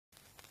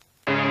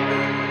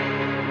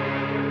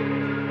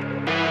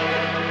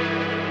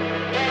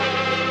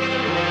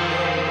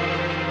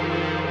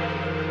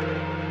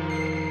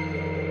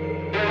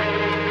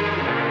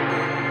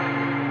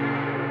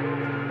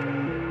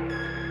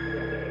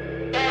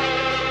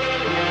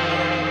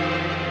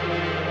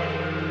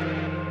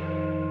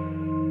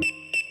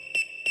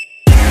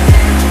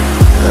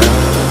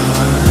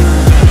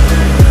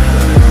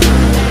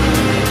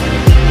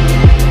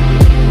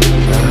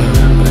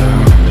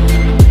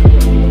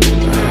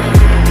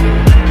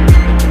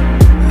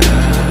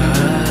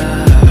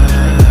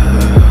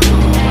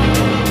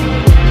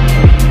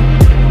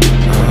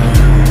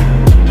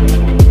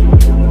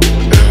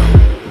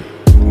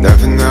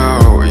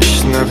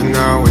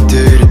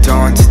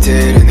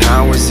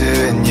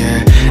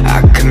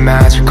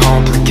major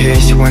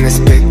complication when it's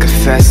big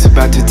confess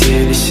about to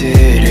deal with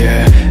shit,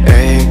 yeah.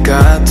 Ain't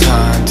got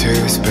time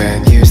to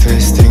spend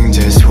useless things,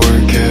 just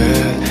work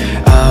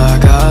it. I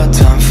got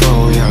time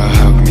for you,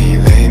 hug me,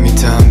 lay me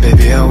down,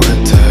 baby, I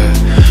want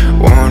that.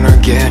 Wanna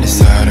get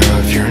inside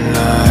of your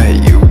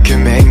night, you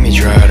can make me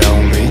try to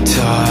hold me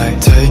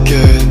tight. Take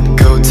it,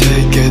 go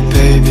take it,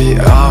 baby,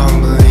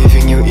 I'm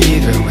believing you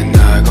even when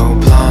I go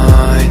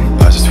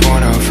blind. I just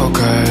wanna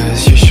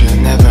focus, you should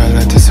never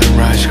let the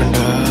sunrise come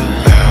down.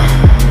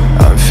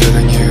 I'm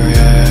feeling you,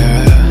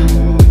 yeah,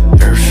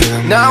 you're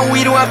feeling me. Now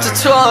we don't have to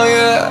talk,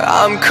 yeah,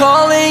 I'm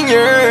calling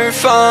your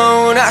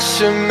phone. I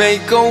should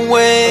make a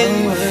way,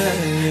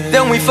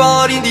 then we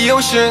fall in the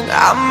ocean,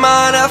 I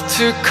might have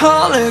to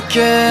call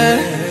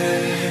again.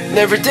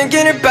 Never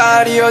thinking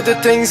about the other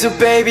things, so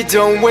baby,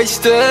 don't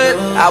waste it.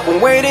 I've been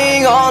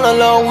waiting all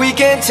along, we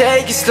can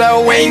take it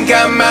slow. Ain't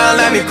got mine,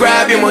 let me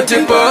grab you more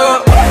deeper.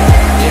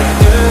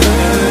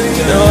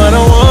 No, I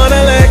don't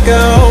wanna let go,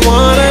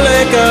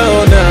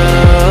 no.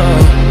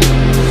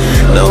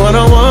 No, I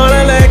don't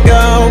wanna let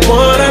go,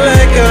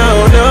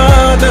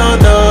 no, no,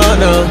 no,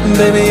 no.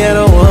 Baby, I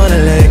don't wanna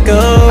let go.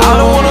 I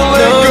don't wanna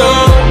let go.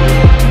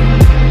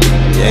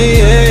 Yeah,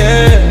 yeah,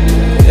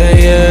 yeah,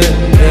 yeah,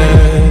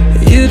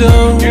 yeah. You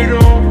don't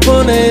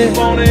want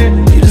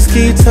it. You just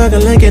keep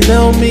talking like you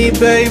know me,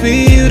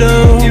 baby. You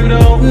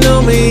don't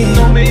know me.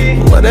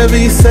 Whatever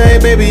you say,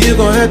 baby, you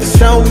gon' have to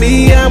show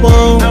me. I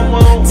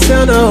won't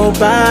tell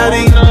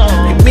nobody.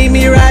 Meet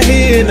me right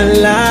here in the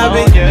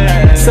lobby.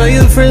 Tell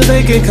your friends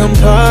they can come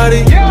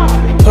party,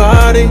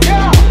 party,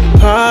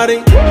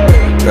 party.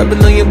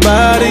 Rubbing on your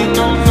body.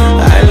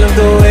 I love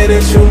the way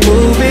that you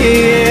move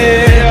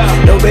it,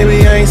 yeah. No,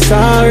 baby, I ain't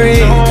sorry,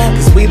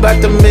 cause we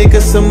bout to make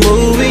us a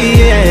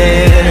movie,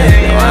 yeah.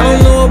 No, I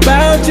don't know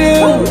about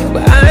you,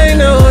 but I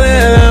know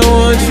that I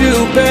want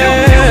you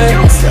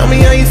back. Tell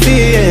me how you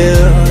feel,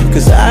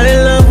 cause I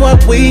love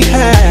what we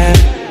have.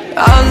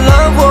 I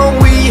love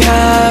what we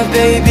have,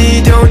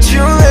 baby, don't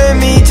you let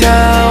me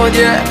down,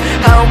 yeah.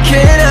 How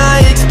can I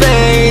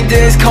explain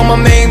this? Come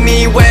on, make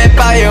me wet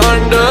by your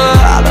under.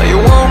 I know you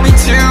want me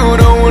to,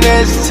 don't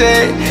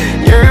hesitate.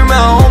 You're my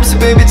home, so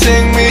baby,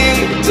 take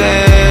me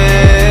there.